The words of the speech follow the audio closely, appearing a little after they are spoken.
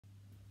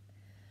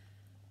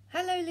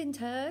Hello,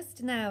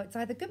 Lyndhurst. Now, it's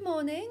either good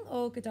morning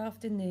or good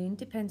afternoon,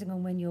 depending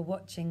on when you're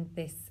watching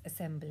this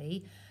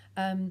assembly.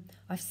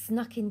 I've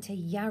snuck into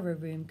Yarra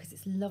room because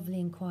it's lovely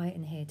and quiet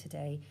in here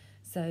today.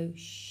 So,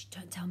 shh,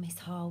 don't tell Miss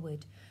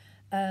Harwood.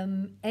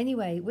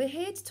 Anyway, we're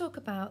here to talk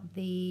about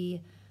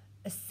the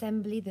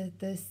assembly,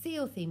 the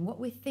SEAL theme, what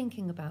we're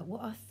thinking about, what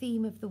our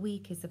theme of the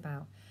week is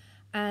about.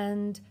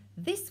 And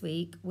this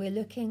week, we're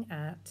looking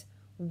at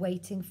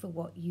waiting for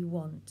what you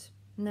want.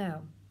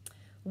 Now,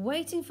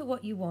 waiting for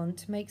what you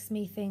want makes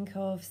me think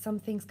of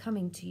something's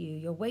coming to you.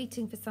 You're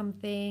waiting for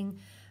something.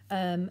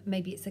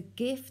 Maybe it's a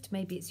gift.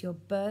 Maybe it's your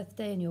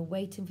birthday and you're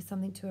waiting for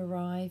something to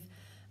arrive.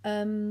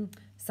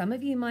 Some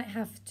of you might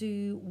have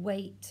to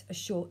wait a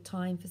short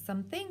time for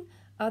something.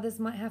 Others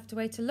might have to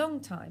wait a long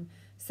time.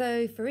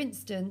 So, for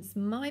instance,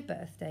 my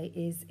birthday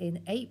is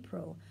in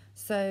April.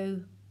 So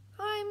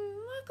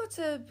I've got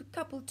a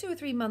couple, 2 or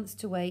 3 months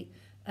to wait,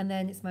 and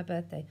then it's my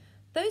birthday.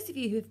 Those of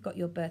you who've got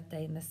your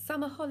birthday in the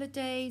summer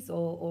holidays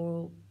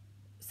or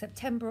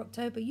September,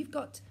 October, you've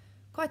got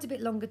quite a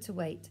bit longer to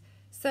wait.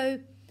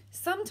 So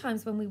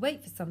sometimes when we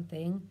wait for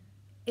something,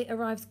 it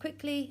arrives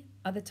quickly.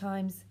 Other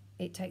times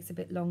it takes a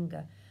bit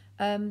longer.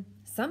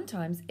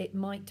 Sometimes it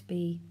might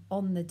be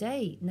on the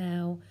day.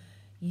 Now,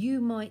 you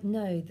might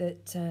know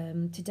that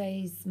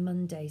today's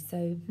Monday.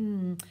 So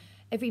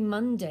every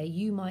Monday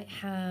you might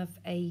have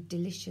a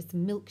delicious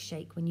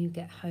milkshake when you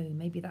get home.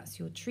 Maybe that's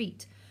your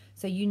treat.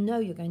 So you know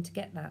you're going to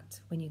get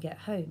that when you get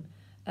home.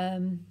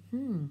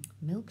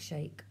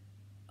 Milkshake.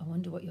 I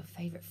wonder what your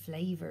favourite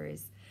flavour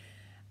is.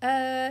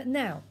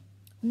 Now,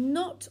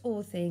 not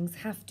all things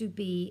have to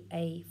be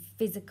a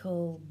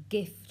physical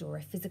gift or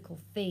a physical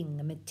thing,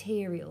 a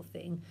material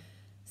thing.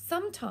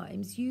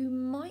 Sometimes you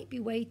might be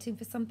waiting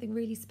for something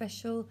really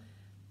special,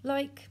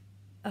 like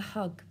a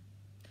hug.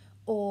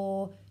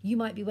 Or you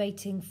might be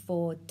waiting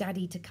for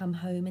daddy to come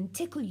home and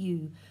tickle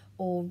you,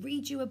 or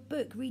read you a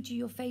book, read you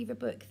your favourite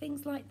book,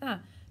 things like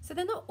that. So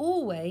they're not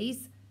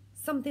always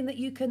something that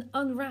you can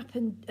unwrap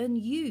and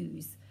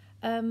use.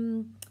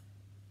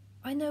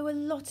 I know a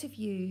lot of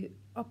you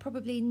are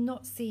probably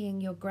not seeing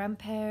your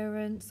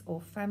grandparents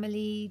or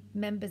family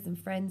members and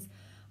friends.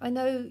 I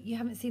know you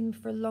haven't seen them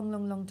for a long,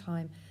 long, long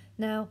time.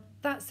 Now,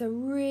 that's a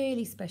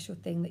really special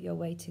thing that you're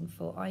waiting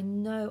for. I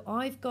know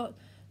I've got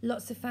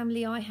lots of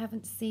family I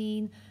haven't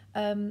seen.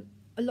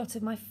 A lot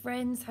of my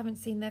friends haven't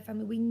seen their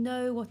family. We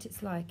know what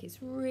it's like. It's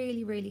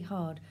really, really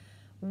hard.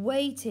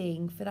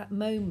 Waiting for that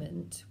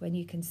moment when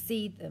you can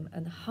see them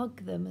and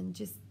hug them and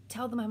just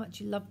tell them how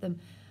much you love them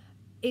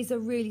is a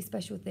really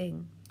special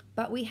thing.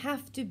 But we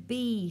have to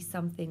be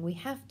something. We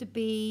have to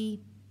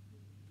be,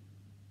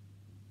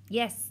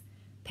 yes,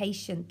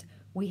 patient.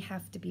 We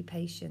have to be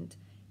patient.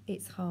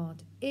 It's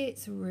hard.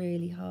 It's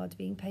really hard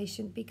being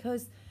patient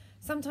because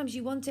sometimes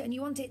you want it and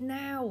you want it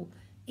now.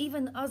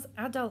 Even us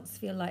adults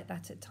feel like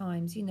that at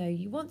times. You know,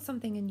 you want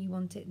something and you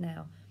want it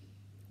now.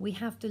 We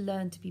have to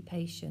learn to be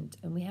patient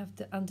and we have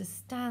to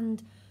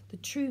understand the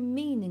true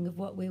meaning of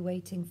what we're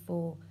waiting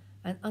for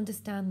and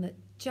understand that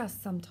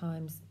just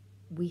sometimes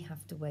we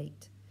have to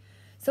wait.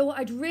 So what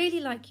I'd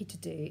really like you to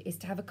do is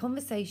to have a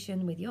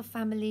conversation with your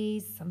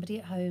families, somebody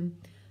at home.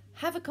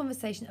 Have a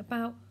conversation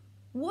about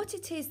what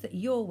it is that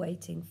you're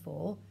waiting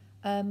for.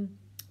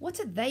 What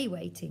are they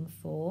waiting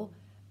for?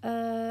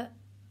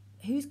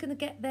 Who's going to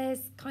get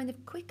theirs kind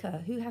of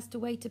quicker? Who has to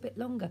wait a bit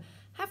longer?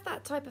 Have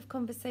that type of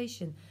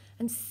conversation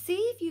and see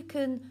if you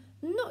can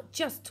not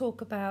just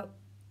talk about,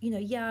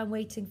 I'm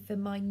waiting for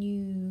my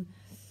new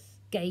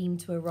game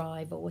to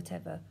arrive or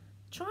whatever.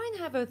 Try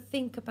and have a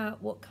think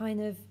about what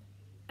kind of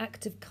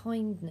act of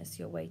kindness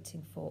you're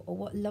waiting for or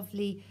what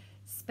lovely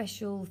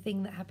special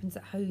thing that happens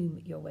at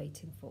home you're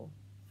waiting for.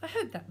 I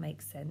hope that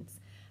makes sense.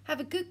 Have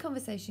a good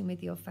conversation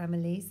with your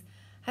families.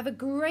 Have a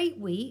great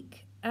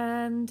week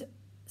and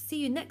see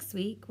you next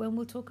week when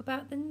we'll talk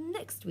about the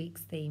next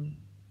week's theme.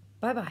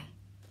 Bye-bye.